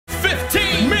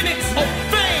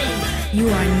You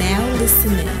are now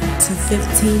listening to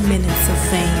 15 Minutes of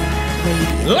Fame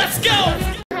Radio. Let's go!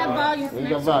 You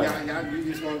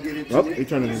just want to get into it. He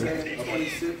turning it.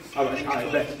 26. All right,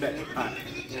 bet. All right.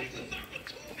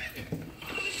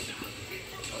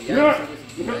 I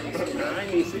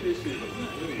ain't even see this shit.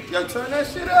 Yo, turn that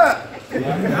shit up.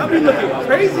 I'll be looking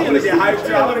crazy in this shit. I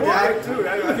want to get hyped too.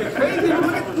 I get crazy.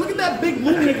 Look at that big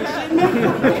blue nigga shit, man.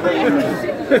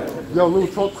 Yo, Lou,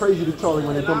 talk crazy to Charlie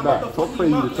when they come back. Talk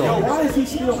crazy to Charlie. Yo, why is he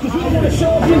still? Because you want to show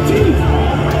off your teeth.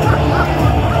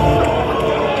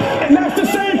 And that's the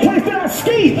same place that I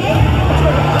ski.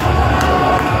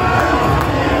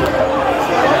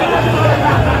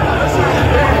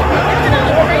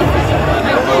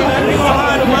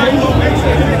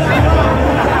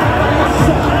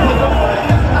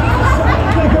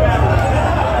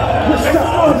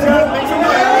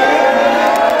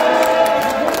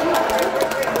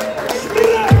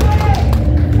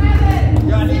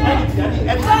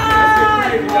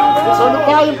 Turn the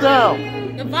volume down.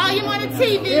 The volume on the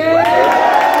TV.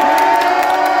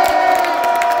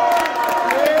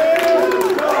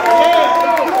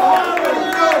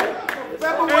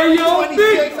 February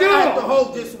 26th, I have to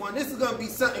hold this one. This is going to be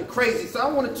something crazy. So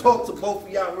I want to talk to both of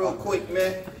y'all real quick,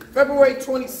 man. February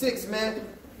 26th, man.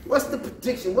 What's the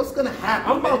prediction? What's going to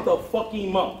happen, I'm about to fuck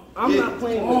him up. I'm not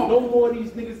playing with no more of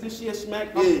these niggas this year,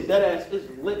 Smack. I'm dead ass. It's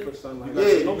lit for something like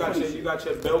that. You got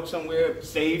your belt somewhere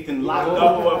saved and locked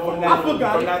up from that. I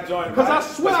forgot that joint. Because I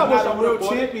swear I was a real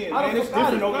champion, man. It's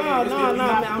different over here.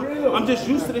 Nah. I'm just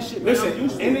used to this shit. Listen,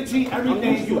 energy,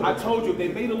 everything. I told you, they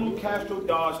made a little Castro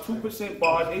Dodge, 2%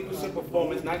 bars, 8%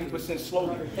 performance, 90%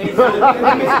 slogan. It'd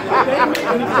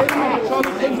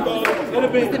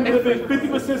have been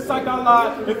 50%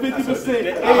 psychology and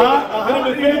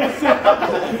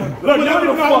 50%. Look, you don't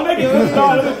know what they do.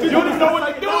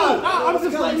 I'm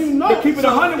just letting you know. But keep it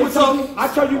 100 with you. I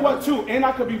tell you what, too, and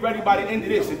I could be ready by the end of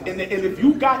this. And if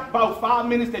you got about 5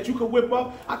 minutes that you could whip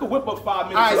up, I could whip up 5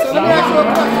 minutes. All right, so let me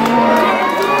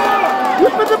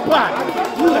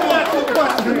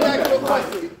ask you a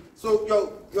question. So,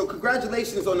 yo,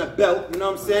 congratulations on the belt, you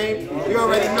know what I'm saying? You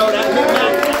already know that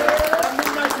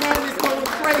Midnight Man is going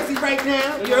crazy right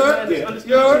now.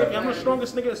 I'm the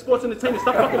strongest nigga in sports entertainment.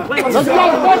 Stop fucking playing. Let's go.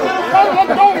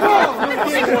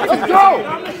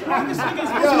 I'm the strongest nigga in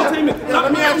sports entertainment.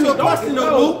 Let me ask you a question,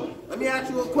 though, Luke. Let me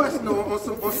ask you a question on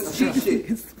some G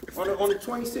shit. On the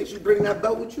 26th, you bring that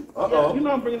belt with you? You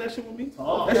know I'm bringing that shit with me.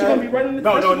 That shit gonna be right in the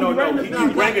No.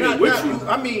 He's bringing it with you.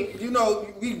 I mean, you know,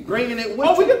 we bringing it with you.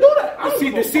 Oh, we can do that. I see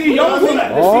the CEO do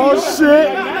that. Oh,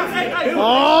 shit.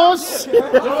 Oh, shit. We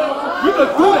can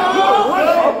do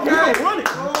that. We can run it.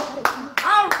 I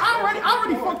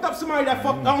already fucked up somebody that I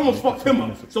almost fucked him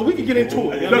up. So we can get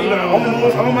into it. Look,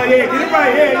 oh my, yeah, get it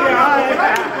right.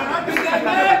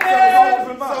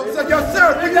 So yo,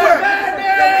 sir, big work.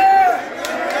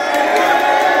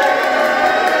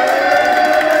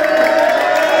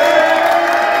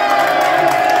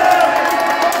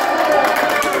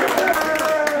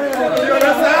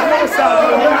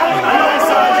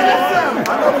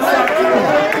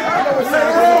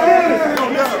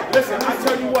 Listen, I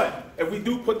tell you what, if we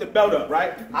do put the belt up,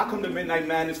 right, I come to Midnight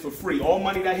Madness for free. All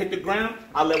money that hit the ground,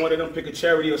 I'll let one of them pick a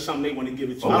charity or something they want to give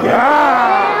it to. So crazy.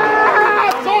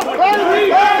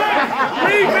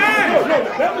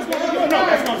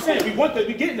 That's what I'm saying.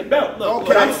 We getting the belt. Look,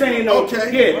 Okay. I'm saying though,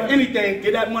 yeah, anything,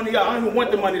 get that money up. I don't even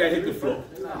want the money that hit the floor.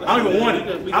 I don't even want it.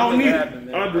 I don't need it.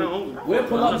 We'll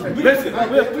pull up.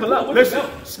 Listen,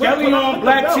 Skelly on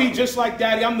black tee just like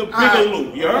Daddy. I'm the bigger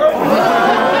Lou. You heard?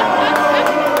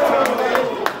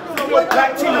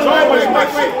 Black tee is always my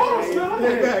shit.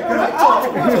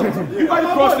 You gotta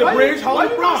cross the bridge. Why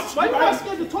you not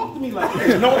scared to talk to me like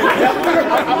that? No,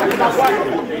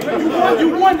 you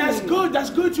won. That's good. That's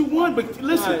good. You won. But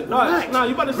listen, relax. Nah,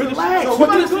 you better relax. So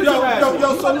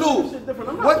Lou,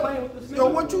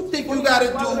 what you think you gotta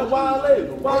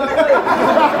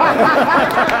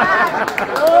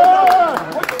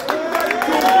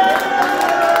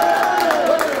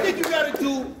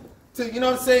do? To, you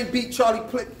know what I'm saying, beat Charlie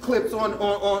Clips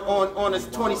on his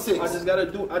 26. I just gotta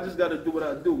do what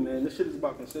I do, man. This shit is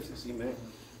about consistency, man.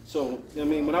 So, you know what I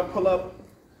mean, when I pull up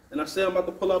and I say I'm about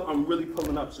to pull up, I'm really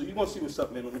pulling up. So you gonna see what's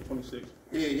up, man, on the 26th.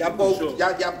 Yeah, y'all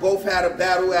both had a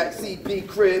battle at CP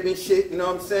crib and shit, you know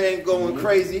what I'm saying, going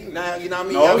crazy. Now, you know what I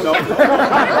mean? No.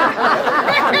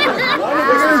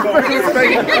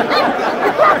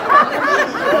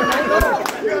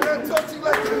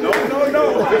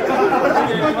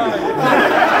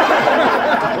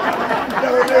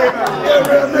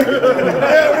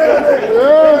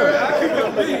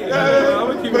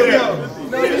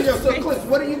 So, Clips,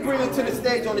 what do you you bringing to the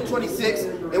stage on the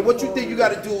 26th, and what you think you got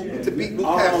to do to beat Lou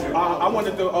Castro? I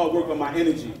wanted to work on my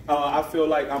energy. I feel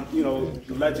like I'm, you know,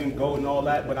 legend, gold and all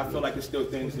that, but I feel like there's still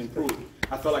things to improve.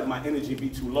 I feel like my energy be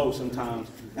too low sometimes,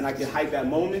 and I can hype that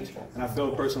moment, and I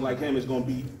feel a person like him is going to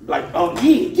be like,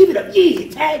 yeah, give it up, yeah,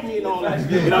 tag me and all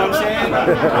that. You know what I'm saying? I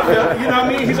feel, you know what I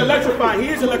mean? He's electrifying. He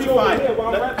is electrifying. I'm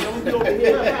gonna be over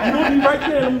here. You don't be right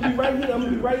there. I'm gonna be right here. I'm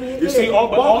gonna be right here. You see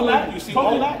all that? You see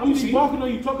all that? I'm gonna be walking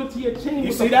on you, talking to your team.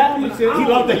 You see that? He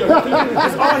loved it.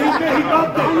 That's all he did. He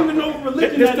loved it. I don't even know if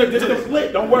religion This the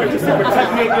split. Don't worry. Just to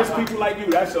protect me against people like you.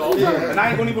 That's all. And I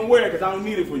ain't gonna even wear it because I don't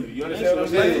need it for you. You understand what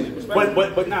I'm saying?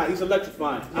 But nah, he's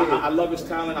electrifying. I love his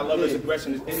talent. I love his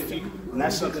aggression, his energy, and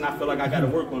that's something I feel like I got to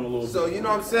work on a little bit. So you know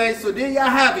what I'm saying? So there y'all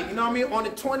have it. You know what I mean? On the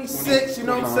 26th, you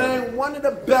know what I'm saying? One of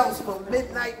the belts for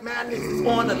Midnight Madness is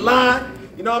on the line.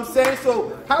 You know what I'm saying?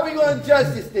 So how we gonna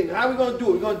judge this thing? How we gonna do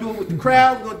it? We gonna do it with the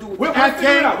crowd? We gonna do it with We'll the figure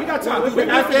it out. We got time. We'll figure it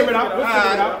out. We'll figure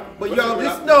it out. But y'all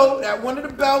just know that one of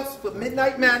the belts for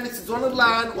Midnight Madness is on the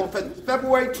line on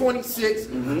February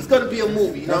 26th. It's gonna be a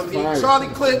movie. You know what I mean? Charlie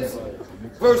Clips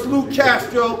versus Lou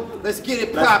Castro. Let's get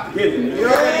it poppin'. You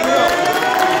already know.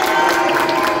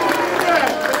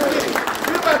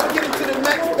 We're about to get into the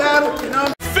next battle. You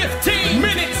know? 15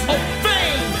 minutes of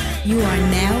fame. You are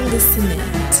now listening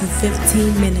to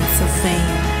 15 Minutes of Fame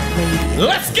Radio.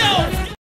 Let's go.